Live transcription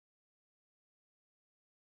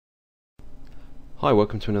Hi,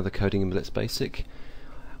 welcome to another Coding in Blitz Basic.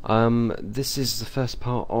 This is the first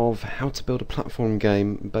part of how to build a platform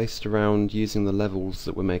game based around using the levels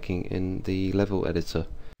that we're making in the level editor.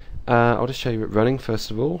 I'll just show you it running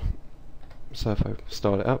first of all. So if I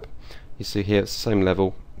start it up, you see here it's the same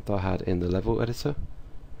level that I had in the level editor.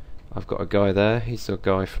 I've got a guy there, he's a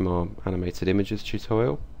guy from our animated images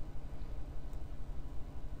tutorial.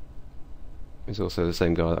 He's also the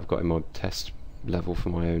same guy that I've got in my test level for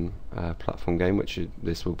my own platform game, which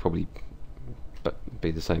this will probably be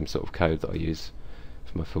the same sort of code that I use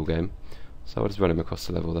for my full game. So I'll just run him across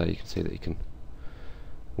the level there. You can see that you can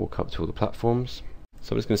walk up to all the platforms.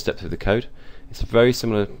 So I'm just going to step through the code. It's very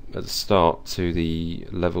similar at the start to the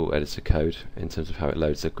level editor code in terms of how it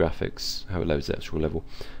loads the graphics, how it loads the actual level,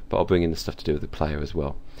 but I'll bring in the stuff to do with the player as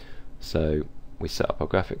well. So we set up our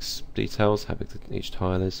graphics details, how big each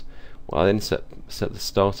tile is. Well, I then set the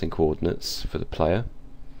starting coordinates for the player.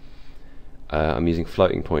 I'm using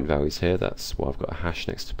floating point values here. That's why I've got a hash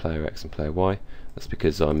next to player X and player Y. That's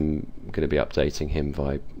because I'm going to be updating him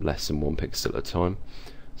by less than 1 pixel at a time.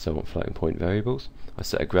 So I want floating point variables. I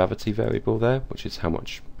set a gravity variable there, which is how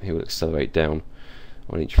much he will accelerate down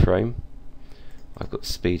on each frame. I've got the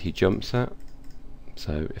speed he jumps at.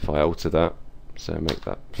 So if I alter that, so make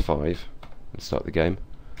that 5 and start the game,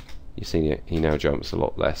 you see he now jumps a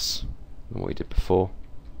lot less than what he did before,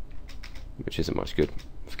 which isn't much good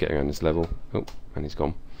for getting around this level. Oh, and he's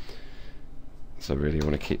gone. So really I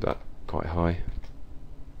want to keep that quite high.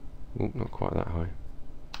 Oh, not quite that high.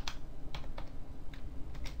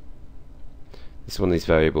 This is one of these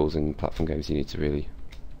variables in platform games you need to really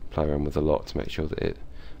play around with a lot to make sure that it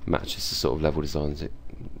matches the sort of level designs that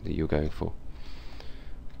you're going for.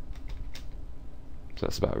 So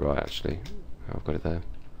that's about right actually. I've got it there.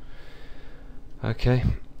 Okay,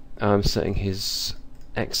 I'm setting his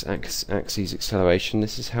x-axis acceleration.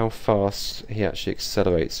 This is how fast he actually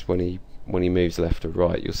accelerates when he moves left or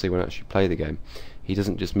right. You'll see when I actually play the game, he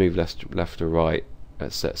doesn't just move left or right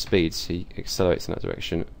at set speeds. He accelerates in that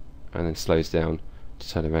direction and then slows down to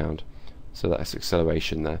turn around. So that's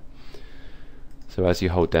acceleration there. So as you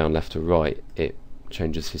hold down left or right, it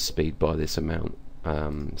changes his speed by this amount.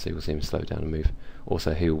 So you'll see him slow down and move.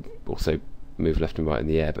 Also, he'll also move left and right in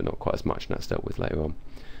the air, but not quite as much, and that's dealt with later on.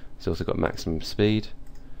 It's also got maximum speed.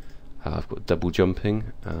 I've got double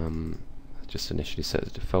jumping. Just initially set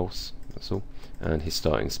it to false. That's all. And his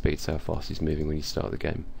starting speed, so how fast he's moving when you start the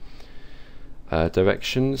game.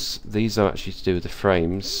 Directions. These are actually to do with the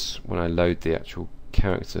frames when I load the actual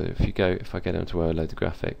character. If I go down to where I load the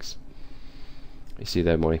graphics, you see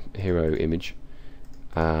there my hero image.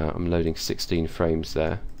 I'm loading 16 frames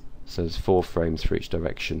there, so there's 4 frames for each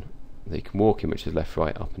direction that you can walk in, which is left,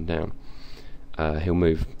 right, up and down. He'll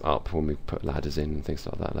move up when we put ladders in and things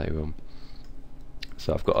like that later on.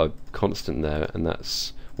 So I've got a constant there, and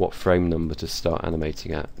that's what frame number to start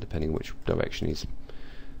animating at, depending on which direction he's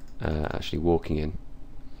actually walking in.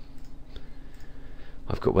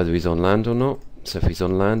 I've got whether he's on land or not. So if he's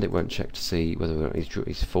on land, it won't check to see whether or not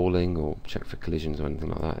he's falling or check for collisions or anything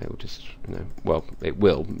like that. It will just, well, it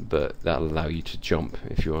will, but that'll allow you to jump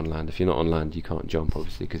if you're on land. If you're not on land, you can't jump,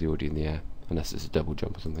 obviously, because you're already in the air, unless it's a double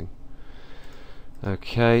jump or something.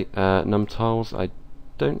 Okay, num tiles. I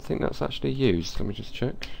don't think that's actually used. Let me just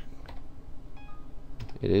check.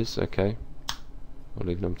 It is, okay. I'll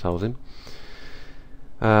leave num tiles in.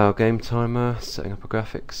 Game timer, setting up a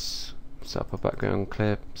graphics, set up a background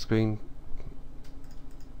clear screen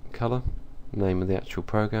color, name of the actual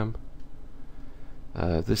program.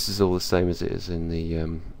 This is all the same as it is in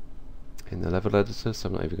the level editor, so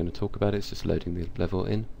I'm not even going to talk about it. It's just loading the level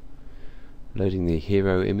in, loading the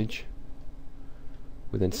hero image.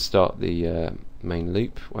 We then start the main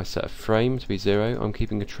loop. I set a frame to be 0. I'm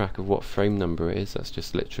keeping a track of what frame number it is. That's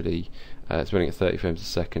just literally it's running at 30 frames a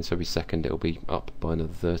second, so every second it'll be up by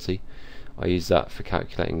another 30. I use that for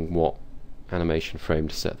calculating what animation frame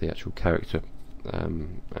to set the actual character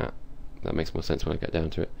at. That makes more sense when I get down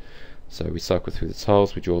to it. So we cycle through the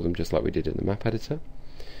tiles, we draw them just like we did in the map editor.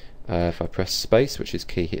 If I press space, which is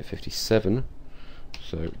key hit 57,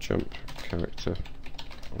 so jump character,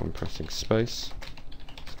 I'm pressing space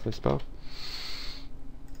bar.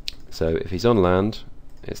 So if he's on land,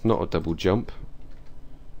 it's not a double jump,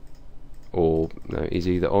 or no, he's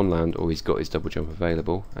either on land or he's got his double jump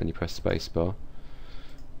available, and you press space bar.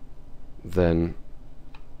 Then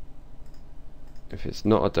if it's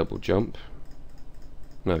not a double jump,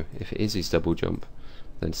 no, if it is his double jump,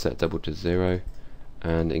 then set double to 0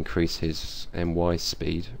 and increase his my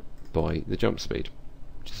speed by the jump speed,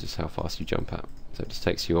 which is just how fast you jump at. So it just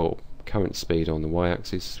takes your current speed on the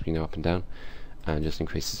y-axis, up and down, and just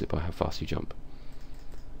increases it by how fast you jump.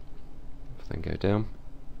 then go down.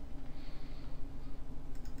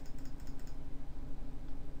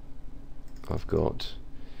 I've got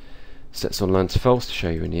sets on land to false to show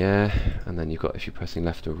you in the air, and then you've got, if you're pressing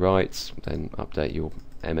left or right, then update your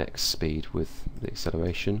MX speed with the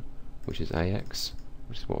acceleration, which is AX,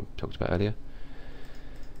 which is what I talked about earlier.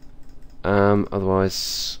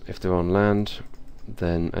 Otherwise, if they're on land,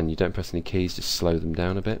 then, and you don't press any keys, just slow them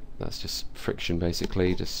down a bit. That's just friction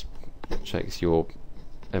basically, just checks your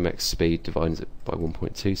MX speed, divides it by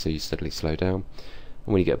 1.2, so you steadily slow down,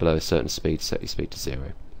 and when you get below a certain speed, set your speed to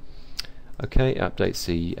 0. Okay, it updates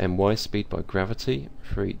the MY speed by gravity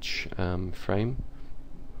for each frame.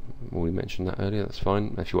 Well, we mentioned that earlier, that's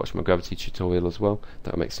fine. If you watch my gravity tutorial as well,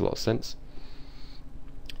 that makes a lot of sense.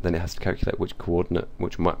 Then it has to calculate which coordinate,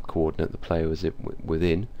 which map coordinate the player is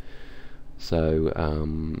within. So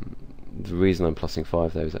the reason I'm plussing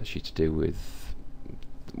 5 there is actually to do with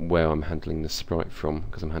where I'm handling the sprite from,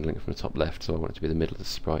 because I'm handling it from the top left, so I want it to be the middle of the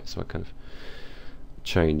sprite, so I kind of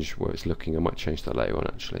change where it's looking. I might change that later on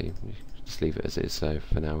actually. Just leave it as is, so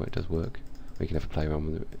for now it does work. Or you can have a play around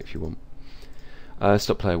with it if you want.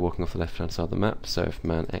 Stop player walking off the left hand side of the map, so if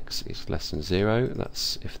man X is less than 0,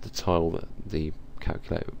 that's if the tile that the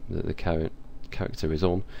character is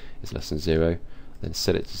on is less than 0, then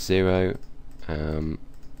set it to 0,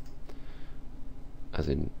 as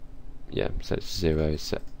in, yeah, set it to 0,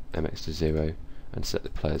 set MX to 0, and set the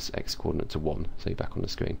player's X coordinate to 1, so you're back on the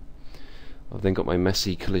screen. I've then got my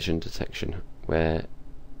messy collision detection, where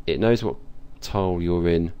it knows what tile you're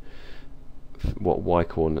in, what Y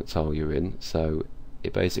coordinate tile you're in, so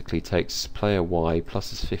it basically takes player Y,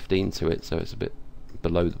 pluses 15 to it, so it's a bit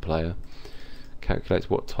below the player, calculates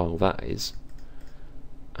what tile that is,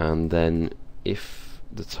 and then if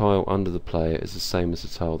the tile under the player is the same as the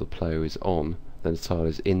tile the player is on, then the tile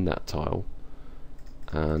is in that tile,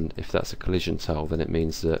 and if that's a collision tile, then it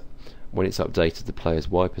means that when it's updated the player's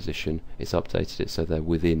Y position, it's updated it so they're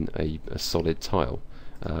within a solid tile,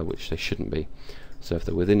 which they shouldn't be. So if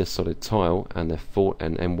they're within a solid tile and they're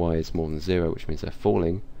and MY is more than 0, which means they're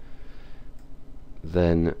falling,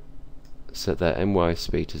 then set their MY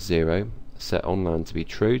speed to 0, set on land to be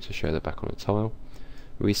true to show they're back on a tile,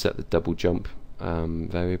 reset the double jump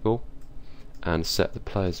variable, and set the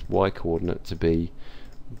player's Y coordinate to be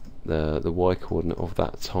the Y coordinate of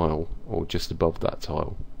that tile, or just above that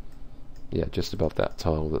tile. Yeah, just above that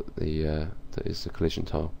tile that that is the collision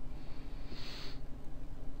tile.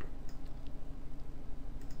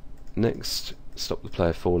 Next, stop the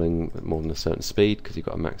player falling at more than a certain speed, because you've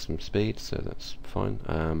got a maximum speed, so that's fine.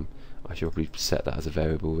 I should probably set that as a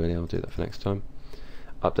variable really, I'll do that for next time.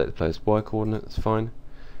 Update the player's Y coordinate, that's fine.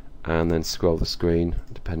 And then scroll the screen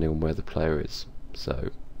depending on where the player is. So,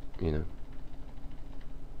 you know,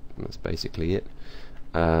 that's basically it.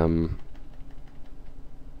 I'm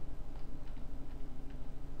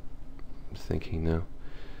thinking now.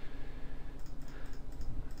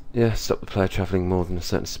 Yeah, stop the player travelling more than a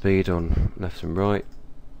certain speed on left and right.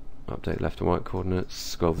 Update left and right coordinates.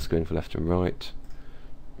 Scroll the screen for left and right.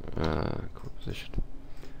 Position.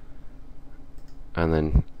 And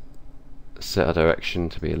then set a direction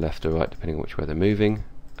to be a left or right depending on which way they're moving.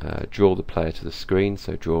 Draw the player to the screen,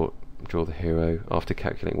 so draw the hero after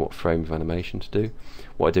calculating what frame of animation to do.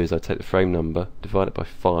 What I do is I take the frame number, divide it by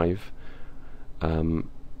 5,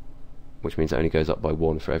 which means it only goes up by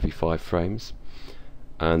 1 for every 5 frames.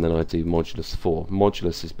 And then I do modulus 4.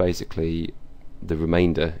 Modulus is basically the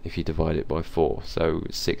remainder if you divide it by 4. So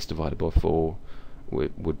 6 divided by 4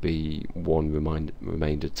 would be 1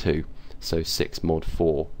 remainder 2. So 6 mod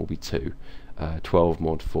 4 will be 2. 12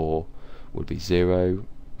 mod 4 would be 0.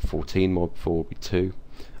 14 mod 4 would be 2.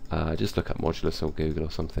 Just look up modulus on Google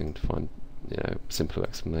or something to find a simpler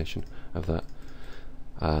explanation of that.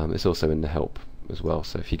 It's also in the help as well.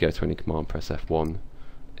 So if you go to any command, press F1,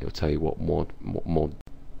 it will tell you what mod.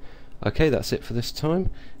 Okay, that's it for this time.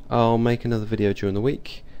 I'll make another video during the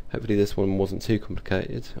week. Hopefully this one wasn't too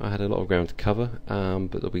complicated. I had a lot of ground to cover,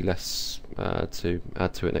 but there'll be less to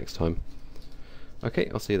add to it next time. Okay,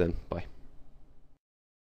 I'll see you then. Bye.